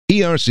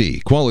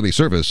ERC, quality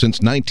service since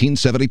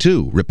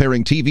 1972,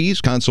 repairing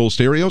TVs, console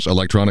stereos,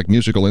 electronic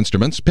musical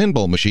instruments,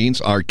 pinball machines,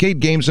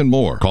 arcade games, and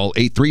more. Call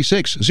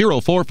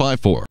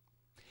 836-0454.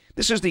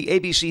 This is the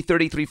ABC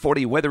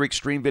 3340 Weather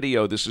Extreme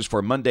video. This is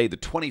for Monday, the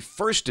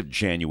 21st of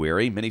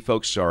January. Many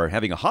folks are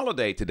having a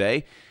holiday today.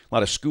 A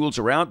lot of schools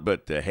around,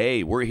 but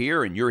hey, we're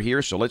here and you're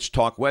here, so let's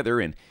talk weather.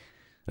 And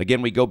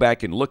again, we go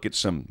back and look at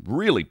some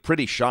really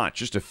pretty shots,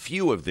 just a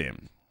few of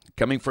them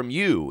coming from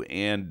you.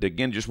 And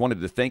again, just wanted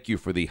to thank you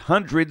for the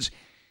hundreds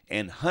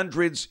and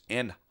hundreds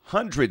and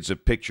hundreds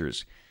of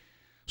pictures.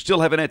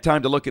 Still haven't had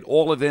time to look at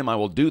all of them. I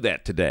will do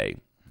that today.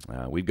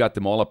 We've got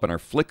them all up on our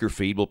Flickr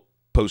feed. We'll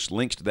post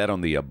links to that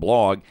on the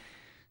blog.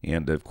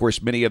 And, of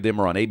course, many of them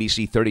are on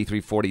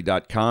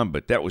abc3340.com,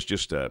 but that was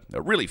just a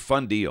really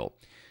fun deal.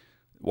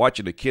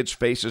 Watching the kids'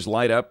 faces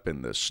light up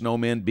and the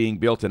snowmen being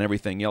built and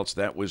everything else,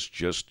 that was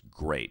just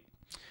great.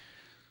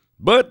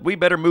 But we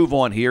better move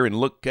on here and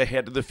look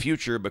ahead to the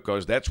future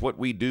because that's what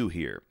we do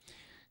here.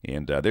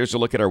 And there's a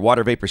look at our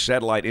water vapor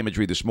satellite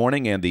imagery this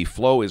morning, and the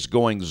flow is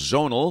going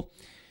zonal.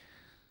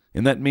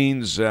 And that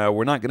means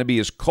we're not going to be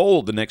as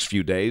cold the next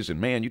few days.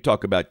 And, man, you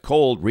talk about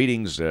cold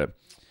readings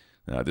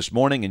this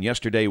morning and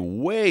yesterday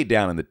way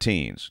down in the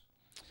teens.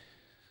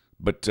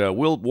 But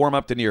we'll warm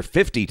up to near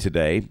 50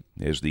 today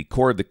as the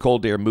core of the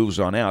cold air moves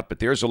on out. But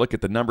there's a look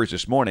at the numbers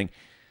this morning.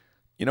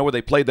 You know, where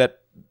they played that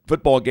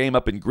football game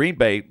up in Green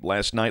Bay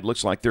last night,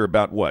 looks like they're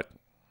about,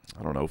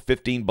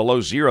 15 below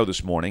zero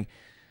this morning.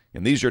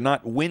 And these are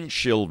not wind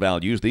chill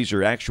values. These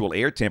are actual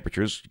air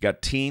temperatures. You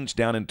got teens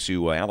down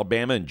into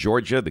Alabama and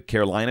Georgia, the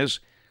Carolinas.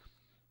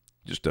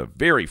 Just a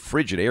very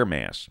frigid air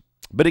mass.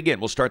 But again,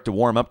 we'll start to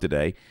warm up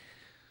today.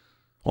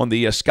 On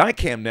the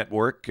Skycam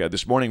network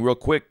this morning, real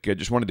quick, I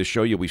just wanted to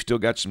show you we've still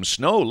got some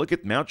snow. Look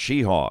at Mount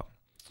Cheahaw.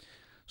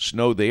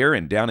 Snow there,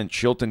 and down in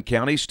Chilton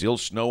County, still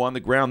snow on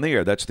the ground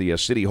there. That's the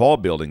City Hall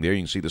building there.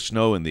 You can see the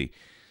snow in the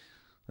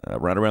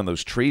right around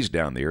those trees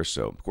down there.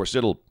 So, of course,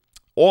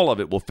 all of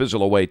it will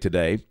fizzle away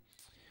today.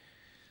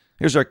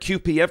 Here's our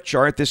QPF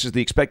chart. This is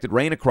the expected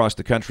rain across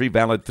the country,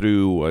 valid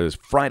through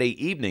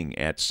Friday evening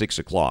at 6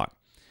 o'clock.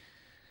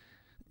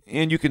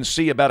 And you can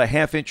see about a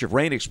half-inch of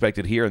rain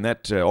expected here, and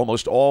that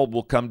almost all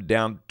will come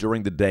down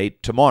during the day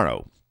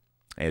tomorrow,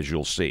 as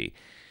you'll see.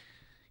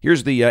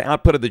 Here's the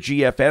output of the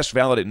GFS,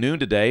 valid at noon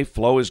today.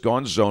 Flow has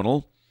gone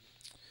zonal.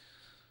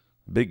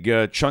 Big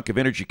chunk of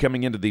energy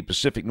coming into the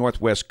Pacific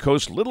Northwest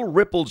coast. Little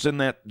ripples in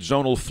that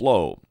zonal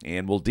flow,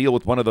 and we'll deal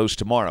with one of those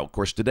tomorrow. Of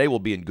course, today we'll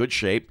be in good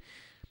shape.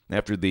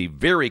 After the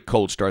very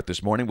cold start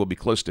this morning, we'll be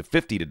close to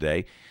 50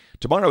 today.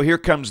 Tomorrow, here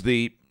comes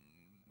the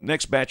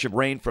next batch of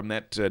rain from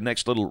that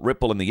next little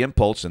ripple in the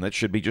impulse, and that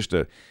should be just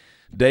a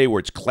day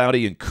where it's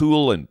cloudy and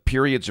cool and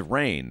periods of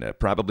rain,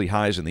 probably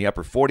highs in the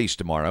upper 40s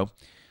tomorrow.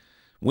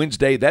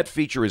 Wednesday, that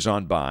feature is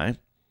on by.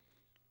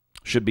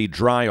 Should be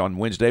dry on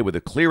Wednesday with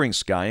a clearing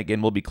sky.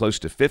 Again, we'll be close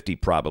to 50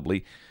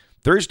 probably.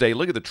 Thursday,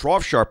 look at the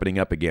trough sharpening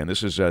up again.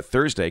 This is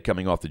Thursday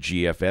coming off the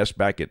GFS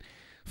back at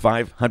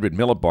 500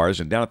 millibars,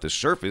 and down at the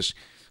surface,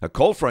 a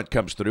cold front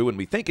comes through, and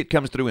we think it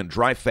comes through in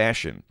dry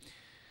fashion.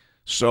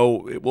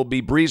 So it will be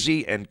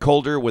breezy and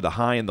colder with a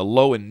high in the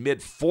low and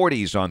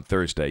mid-40s on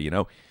Thursday. You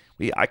know,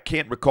 I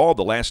can't recall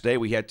the last day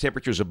we had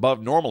temperatures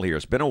above normal here.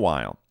 It's been a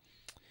while.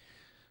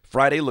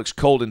 Friday looks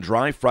cold and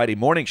dry. Friday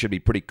morning should be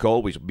pretty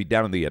cold. We'll be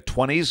down in the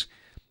 20s,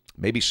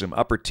 maybe some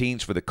upper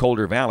teens for the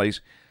colder valleys.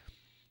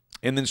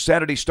 And then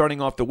Saturday, starting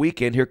off the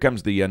weekend, here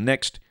comes the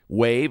next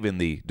wave in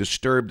the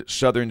disturbed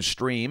southern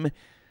stream.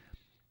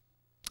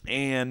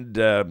 And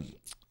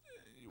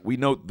we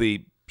note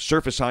the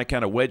surface high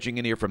kind of wedging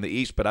in here from the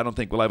east, but I don't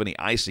think we'll have any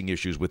icing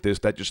issues with this.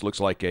 That just looks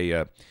like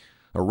a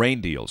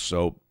rain deal.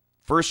 So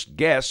first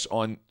guess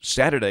on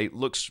Saturday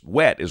looks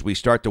wet as we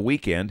start the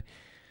weekend.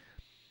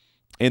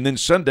 And then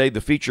Sunday,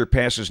 the feature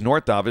passes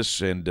north of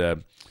us and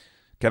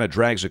kind of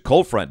drags a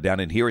cold front down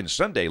in here, and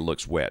Sunday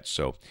looks wet.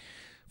 So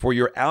for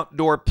your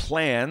outdoor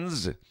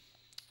plans,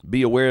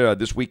 be aware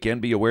this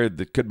weekend, be aware that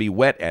it could be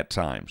wet at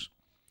times.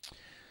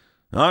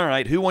 All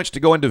right, who wants to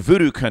go into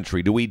voodoo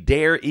country? Do we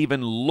dare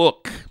even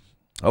look?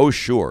 Oh,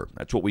 sure.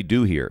 That's what we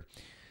do here.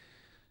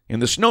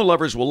 And the snow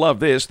lovers will love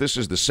this. This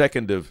is the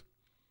 2nd of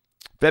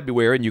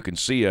February, and you can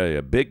see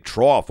a big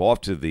trough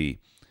off to the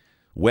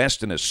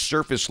west and a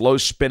surface low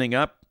spinning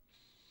up.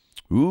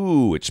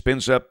 Ooh, it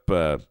spins up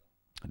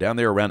down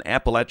there around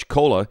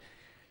Apalachicola.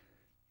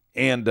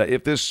 And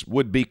if this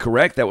would be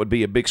correct, that would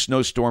be a big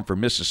snowstorm for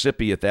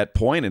Mississippi at that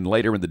point, and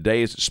later in the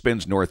day as it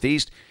spins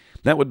northeast,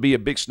 that would be a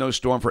big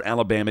snowstorm for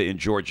Alabama and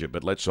Georgia.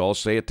 But let's all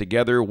say it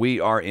together. We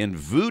are in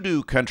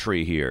voodoo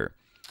country here.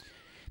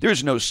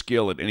 There's no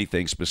skill at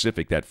anything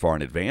specific that far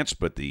in advance,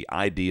 but the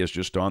idea is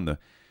just on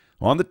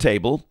the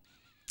table.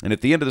 And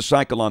at the end of the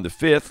cycle on the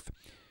 5th,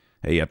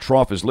 a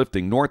trough is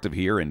lifting north of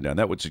here, and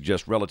that would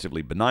suggest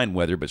relatively benign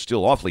weather, but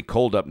still awfully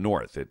cold up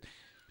north.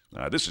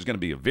 This is going to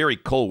be a very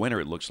cold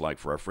winter, it looks like,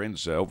 for our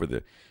friends over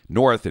the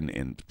north.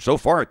 And so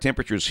far,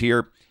 temperatures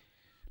here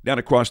Down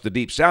across the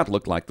deep south,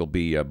 look like they'll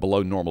be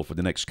below normal for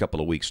the next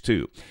couple of weeks,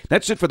 too.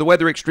 That's it for the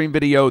Weather Extreme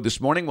video this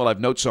morning. We'll have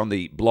notes on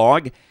the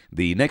blog.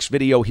 The next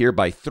video here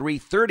by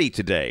 3:30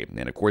 today.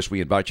 And, of course,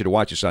 we invite you to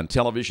watch us on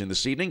television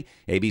this evening,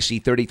 ABC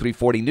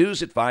 3340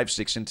 News at 5,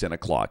 6, and 10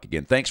 o'clock.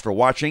 Again, thanks for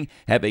watching.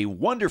 Have a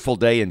wonderful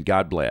day, and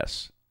God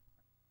bless.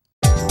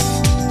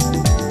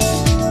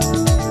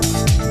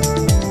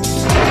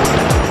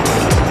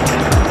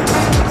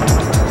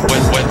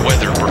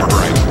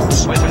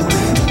 Weather.